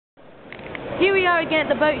here we are again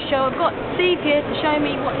at the boat show. I've got Steve here to show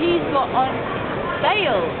me what he's got on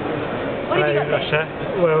sale. What have you got there? Russia.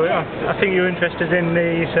 Well, I think you're interested in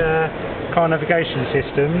these car navigation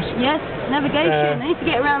systems. Yes, navigation. I need to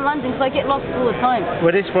get around London because I get lost all the time.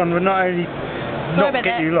 Well, this one will not only not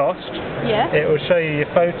get you lost, it will show you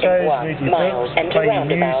your photos, read your books, play your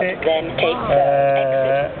music, take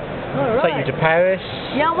you to Paris.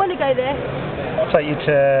 Yeah, I want to go there. Take you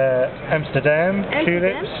to Amsterdam,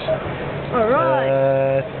 Tulips.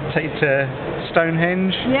 Alright. Take you to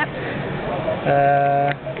Stonehenge. Yep.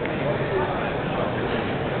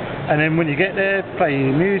 And then when you get there, play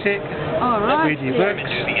your music, read your books.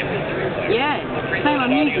 Yeah, play my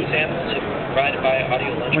music.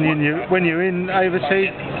 When you're in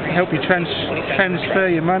overseas, help you transfer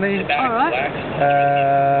your money. Alright.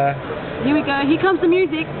 Here we go. Here comes the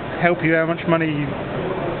music. Help you how much money you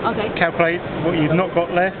calculate what you've not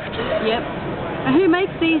got left. Yep. And who makes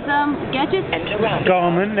these gadgets?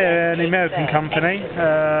 Garman, they're an American company.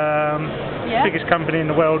 Biggest company in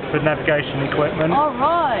the world for navigation equipment.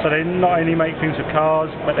 Alright. So they not only make things for cars,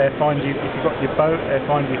 but they find you, if you've got your boat, they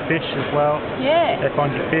find you fish as well. Yeah. They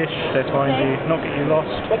find you fish, they find you, not get you lost.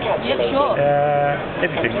 Yep, sure.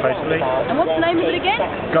 Everything basically. And what's the name of it again?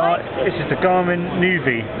 This is the Garmin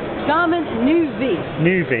Nuvi. Garmin Nuvi.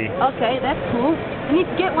 Nuvi. Okay, that's cool. I need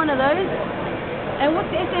to get one of those. And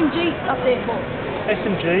what's the SMG up there for?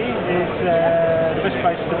 SMG is the best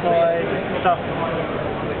place to buy stuff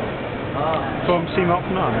from Seamock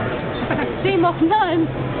Nunn. Seamock Nunn?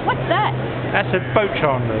 What's that? That's a boat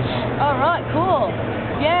chandlers. Alright, cool.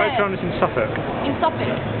 Yeah. Boat chandlers in Suffolk. In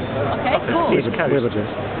Suffolk. Okay, cool. East Coast. Web address.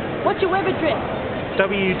 What's your web address?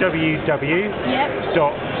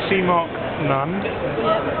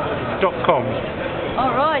 www.seamocknunn.com.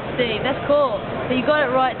 Alright, Steve, that's cool. So you got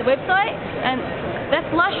it right, the website, and that's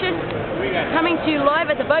Luscious coming to you live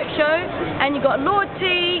at the boat show, and you got Lord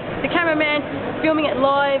T, the cameraman, filming it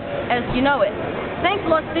live as you know it. Thanks a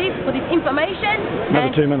lot, Steve, for this information.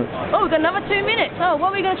 Another 2 minutes. Oh, we've got another 2 minutes. Oh,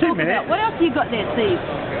 what are we going to talk about? What else have you got there, Steve?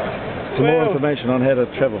 Some more information on how to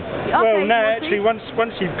travel. Well, no, actually, once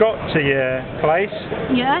you've got to your place,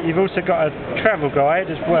 you've also got a travel guide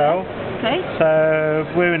as well. Okay. So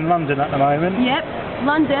we're in London at the moment. Yep,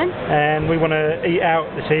 London. And we want to eat out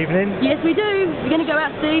this evening. Yes, we do. We're going to go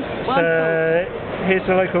out, Steve. So here's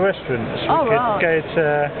the local restaurants. We could go to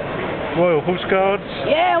Royal Horse Guards.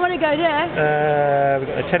 Yeah, I want to go there.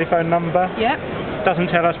 We've got a telephone number. Yep.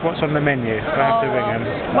 Doesn't tell us what's on the menu. We'll have to ring them.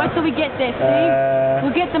 Wait till we get there, Steve.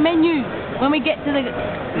 We'll get the menu when we get to the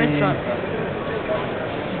restaurant.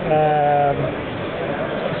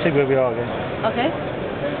 Let's see where we are again. Okay.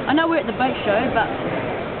 I know we're at the boat show, but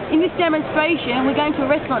in this demonstration, we're going to a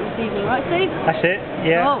restaurant this evening, right, Steve? That's it,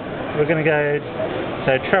 yeah. Oh. We're going to go,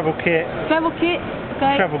 so travel kit. Travel kit,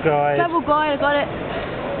 okay. Travel guide. Travel guide, I got it.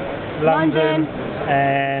 London.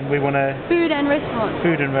 And we want to... Food and restaurants.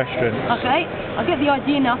 Food and restaurants. Okay, I get the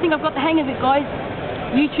idea now. I think I've got the hang of it, guys.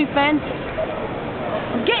 YouTube fans.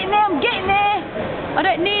 I'm getting there, I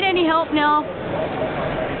don't need any help now.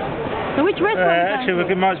 So which restaurant actually,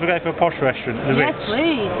 we might as well go for a posh restaurant, the Ritz. Yes,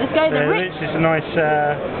 please. Let's go to the Ritz. Ritz is a nice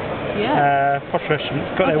posh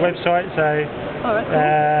restaurant. It's got their website, so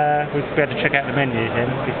we'll be able to check out the menu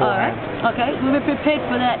then beforehand. Okay, we'll be prepared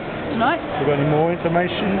for that tonight. We've got any more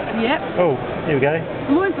information? Yep. Oh, here we go.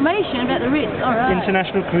 More information about the Ritz, alright.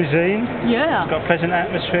 International cuisine. Yeah. It's got a pleasant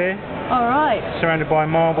atmosphere. Alright. Surrounded by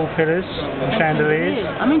marble pillars and chandeliers.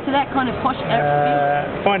 I'm into that kind of posh atmosphere.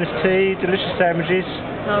 Finest tea, delicious sandwiches.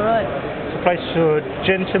 Alright. It's a place for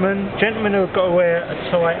gentlemen. Gentlemen who have got to wear a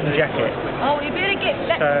tie and jacket. Oh, you better get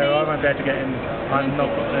that. So I won't be able to get in. I'm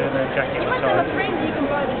not got the jacket. You must have a friend you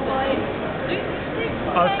can buy this by.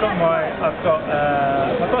 I've got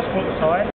a sport tie.